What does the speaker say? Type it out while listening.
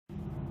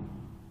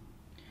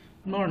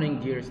Morning,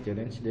 dear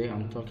students. Today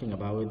I'm talking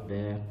about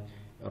the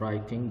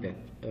writing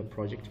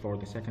project for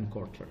the second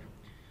quarter.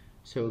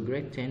 So,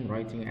 grade 10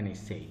 writing an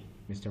essay,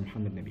 Mr.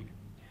 Muhammad Nabil.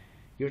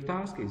 Your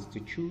task is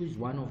to choose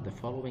one of the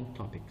following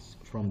topics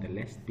from the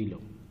list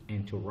below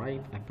and to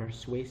write a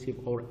persuasive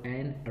or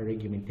an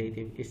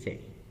argumentative essay.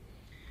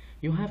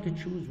 You have to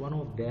choose one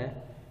of the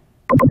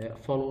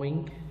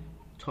following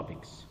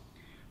topics.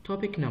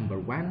 Topic number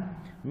 1.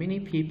 Many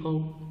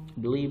people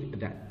believe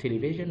that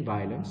television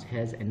violence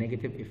has a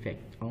negative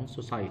effect on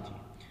society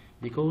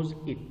because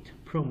it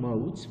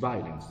promotes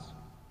violence.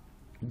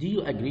 Do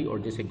you agree or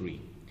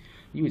disagree?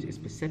 Use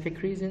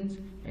specific reasons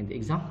and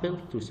examples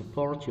to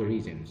support your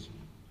reasons.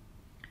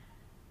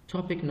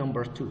 Topic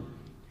number 2.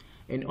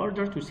 In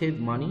order to save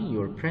money,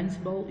 your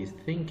principal is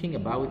thinking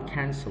about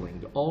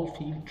canceling all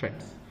field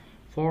trips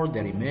for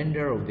the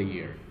remainder of the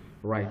year.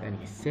 Write an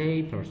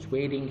essay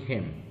persuading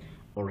him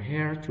or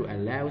her to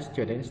allow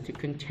students to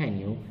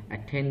continue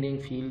attending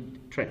field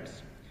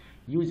trips.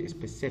 Use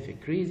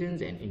specific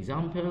reasons and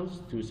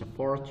examples to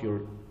support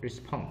your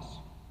response.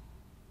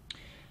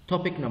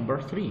 Topic number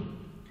 3.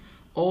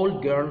 All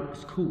girl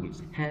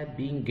schools have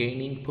been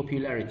gaining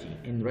popularity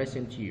in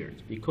recent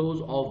years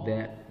because of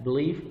the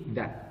belief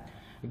that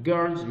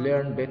girls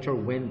learn better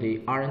when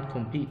they aren't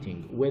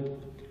competing with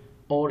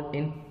or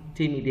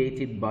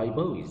intimidated by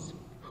boys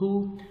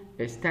who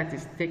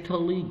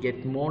statistically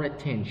get more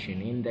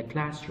attention in the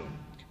classroom.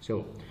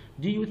 So,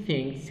 do you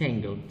think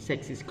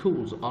single-sex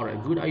schools are a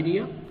good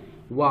idea?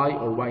 Why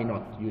or why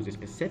not? Use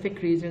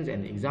specific reasons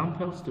and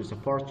examples to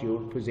support your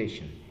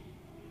position.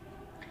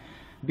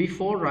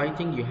 Before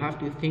writing, you have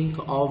to think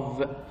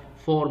of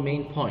 4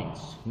 main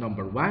points.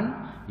 Number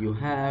 1,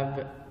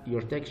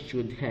 your text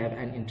should have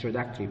an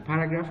introductory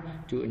paragraph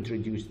to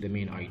introduce the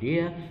main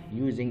idea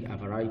using a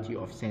variety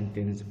of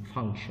sentence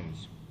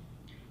functions.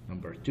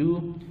 Number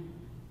 2,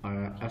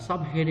 a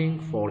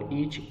subheading for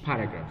each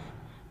paragraph.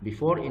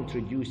 Before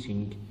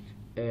introducing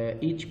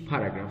each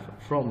paragraph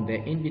from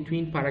the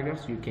in-between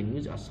paragraphs, you can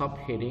use a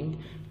subheading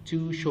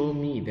to show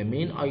me the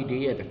main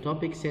idea, the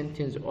topic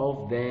sentence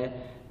of the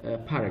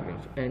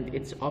paragraph, and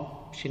its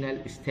optional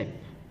step.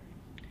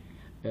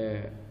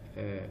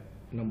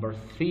 Number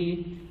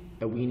 3,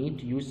 we need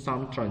to use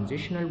some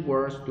transitional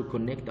words to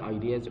connect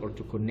ideas or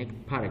to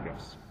connect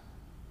paragraphs.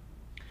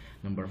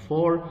 Number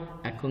 4,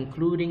 a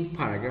concluding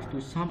paragraph to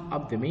sum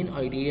up the main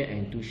idea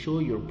and to show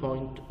your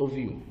point of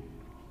view.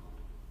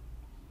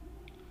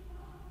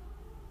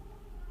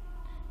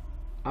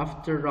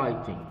 After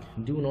writing,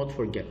 do not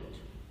forget.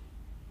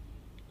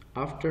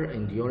 After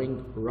and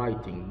during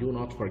writing, do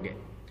not forget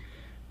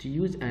to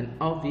use an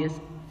obvious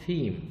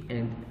theme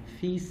and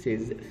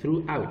thesis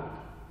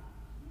throughout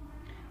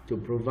to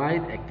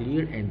provide a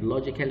clear and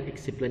logical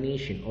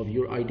explanation of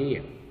your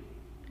idea.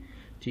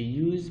 To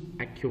use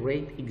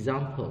accurate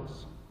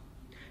examples,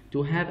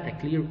 to have a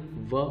clear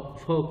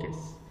focus,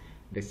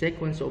 the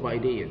sequence of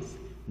ideas,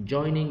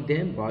 joining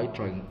them by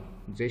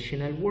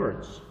transitional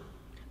words,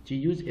 to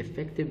use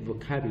effective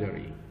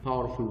vocabulary,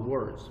 powerful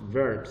words,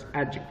 verbs,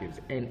 adjectives,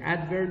 and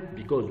adverbs,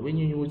 because when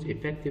you use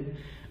effective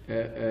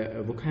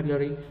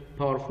vocabulary,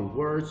 powerful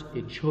words,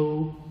 it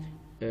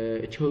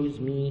shows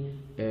me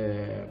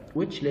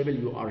which level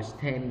you are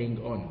standing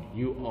on.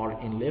 You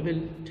are in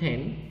level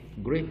 10,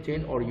 grade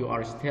 10, or you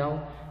are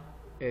still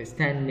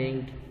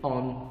standing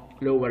on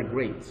lower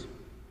grades.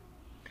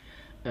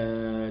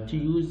 To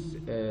use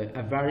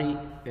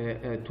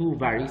to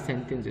vary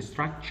sentence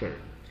structure,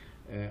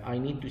 I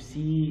need to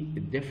see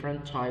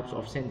different types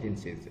of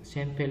sentences: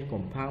 simple,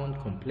 compound,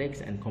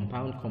 complex, and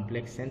compound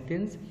complex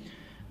sentence.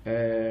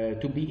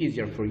 To be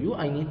easier for you,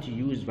 I need to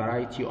use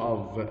variety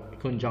of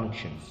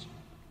conjunctions.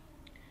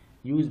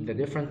 Use the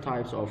different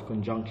types of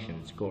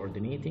conjunctions: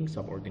 coordinating,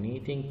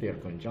 subordinating, pair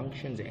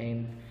conjunctions,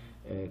 and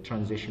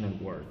transitional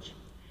words.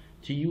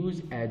 To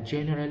use a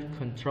general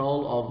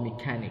control of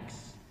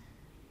mechanics,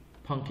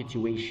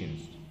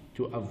 punctuations,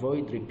 to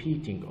avoid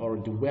repeating or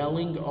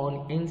dwelling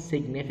on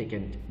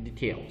insignificant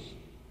details.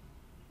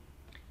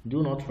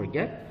 Do not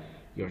forget,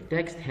 your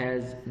text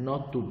has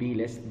not to be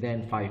less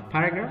than 5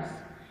 paragraphs,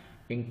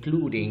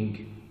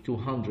 including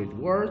 200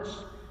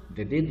 words.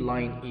 The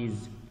deadline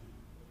is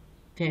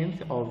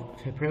 10th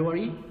of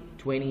February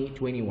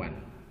 2021.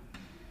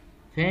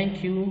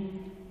 Thank you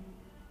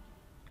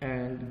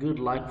and good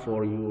luck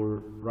for your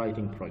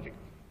writing project.